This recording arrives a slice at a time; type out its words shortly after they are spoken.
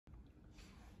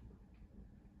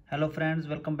Hello friends,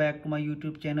 welcome back to my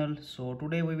YouTube channel. So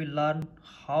today we will learn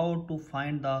how to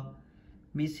find the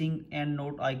missing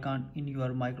endnote icon in your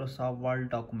Microsoft Word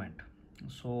document.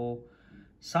 So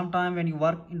sometime when you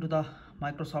work into the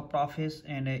Microsoft Office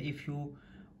and if you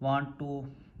want to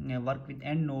work with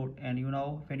endnote, and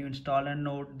when you install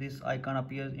endnote, this icon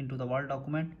appears into the Word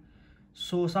document.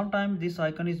 So sometimes this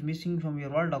icon is missing from your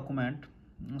Word document,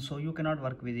 so you cannot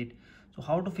work with it. So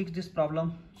how to fix this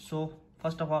problem? So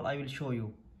first of all, I will show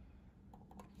you.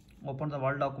 Open the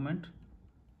Word document.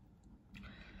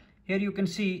 Here you can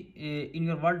see in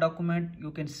your Word document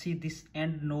you can see this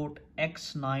endnote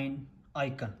X9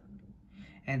 icon,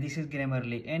 and this is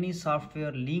Grammarly. Any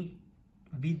software linked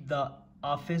with the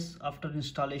Office after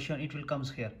installation, it will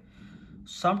comes here.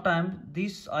 Sometimes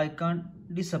this icon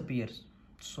disappears.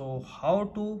 So how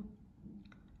to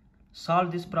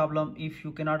solve this problem if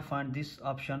you cannot find this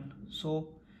option? So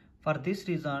for this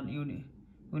reason you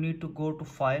need to go to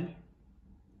File,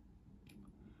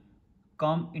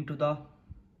 come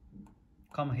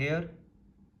here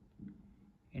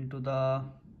into the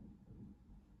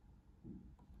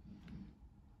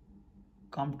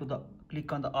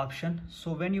click on the option.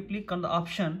 So when you click on the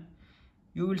option,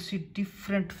 you will see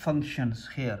different functions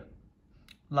here,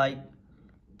 like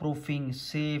proofing,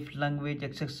 safe, language,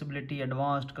 accessibility,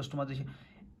 advanced, customization,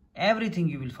 everything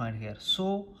you will find here.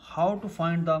 So how to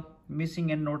find the missing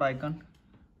endnote icon?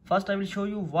 First I will show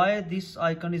you why this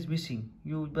icon is missing.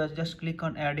 You just click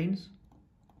on add-ins.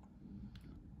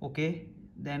 Okay,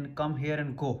 then come here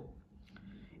and go.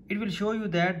 It will show you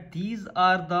that these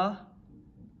are the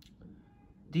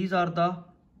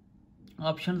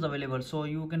options available. So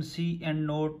you can see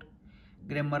endnote,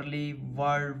 Grammarly,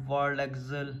 Word,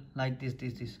 Excel, like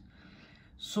this.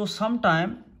 So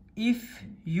sometime if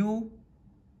you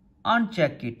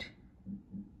uncheck it,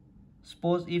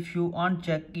 suppose if you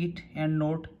uncheck it,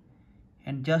 endnote,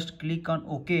 and just click on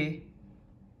OK,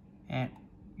 and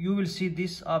you will see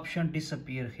this option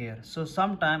disappear here. So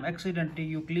sometime accidentally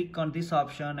you click on this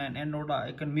option and endnote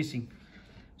icon missing.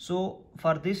 So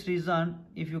for this reason,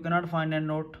 if you cannot find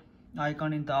endnote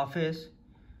icon in the Office,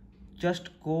 just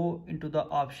go into the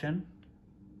option,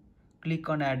 click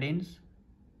on add-ins,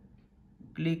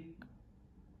 click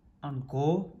on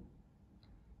go,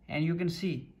 and you can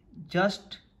see,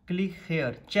 just click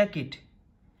here, check it,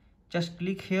 just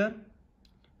click here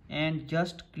and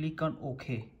just click on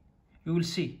OK. You will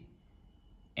see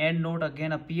endnote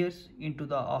again appears into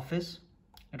the Office,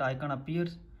 that icon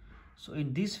appears. So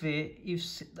in this way, you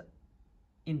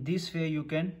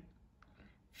can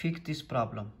fix this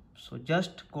problem. So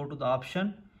just go to the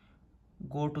option,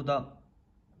 go to the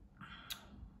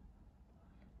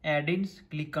add-ins,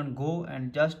 click on go,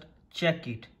 and just check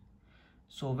it.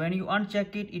 So when you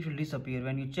uncheck it, it will disappear.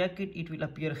 When you check it, it will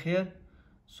appear here.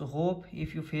 So hope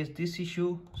if you face this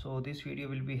issue, so this video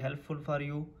will be helpful for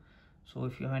you. So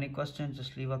if you have any questions,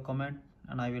 just leave a comment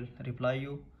and I will reply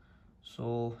you.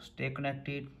 So stay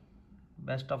connected.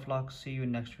 Best of luck. See you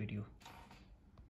in next video.